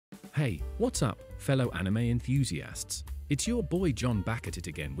Hey, what's up, fellow anime enthusiasts? It's your boy John back at it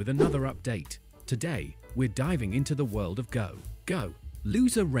again with another update. Today, we're diving into the world of Go,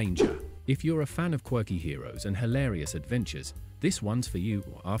 Loser Ranger. If you're a fan of quirky heroes and hilarious adventures, this one's for you.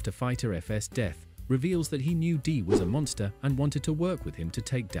 After Fighter FS death reveals that he knew D was a monster and wanted to work with him to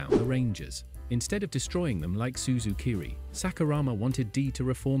take down the Rangers. Instead of destroying them like Suzukiri, Sakurama wanted D to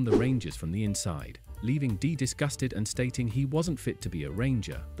reform the Rangers from the inside, leaving D disgusted and stating he wasn't fit to be a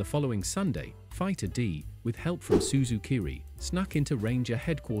Ranger. The following Sunday, Fighter D, with help from Suzukiri, snuck into Ranger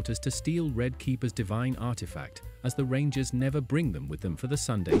headquarters to steal Red Keeper's divine artifact, as the Rangers never bring them with them for the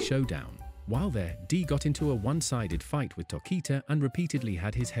Sunday showdown. While there, D got into a one-sided fight with Tokita and repeatedly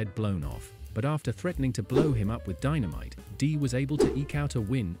had his head blown off. But after threatening to blow him up with dynamite, D was able to eke out a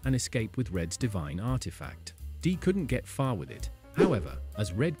win and escape with Red's divine artifact. D couldn't get far with it, however,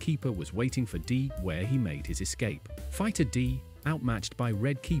 as Red Keeper was waiting for D where he made his escape. Fighter D, outmatched by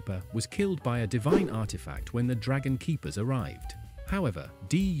Red Keeper, was killed by a divine artifact when the Dragon Keepers arrived. However,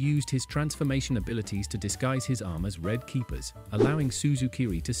 D used his transformation abilities to disguise his arm as Red Keepers, allowing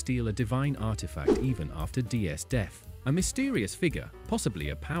Suzukiri to steal a divine artifact even after D's death. A mysterious figure, possibly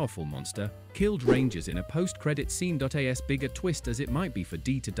a powerful monster, killed Rangers in a post-credit scene. As big a twist as it might be for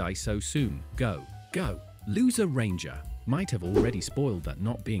D to die so soon. Go, Loser Ranger might have already spoiled that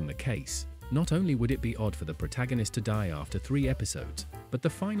not being the case. Not only would it be odd for the protagonist to die after 3 episodes, but the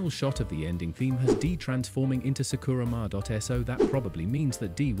final shot of the ending theme has D transforming into Sakurama. So that probably means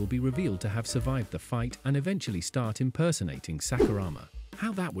that D will be revealed to have survived the fight and eventually start impersonating Sakurama.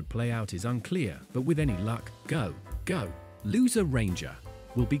 How that would play out is unclear, but with any luck, Go, Loser Ranger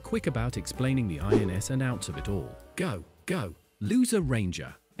will be quick about explaining the ins and outs of it all. Go, Loser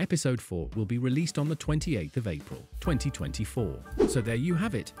Ranger. Episode 4 will be released on the 28th of April, 2024. So there you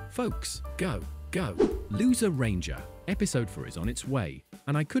have it, folks. Go, Loser Ranger. Episode 4 is on its way,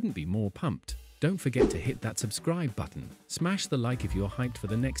 and I couldn't be more pumped. Don't forget to hit that subscribe button, smash the like if you're hyped for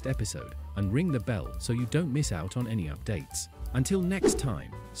the next episode, and ring the bell so you don't miss out on any updates. Until next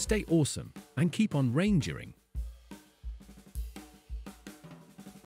time, stay awesome and keep on rangering.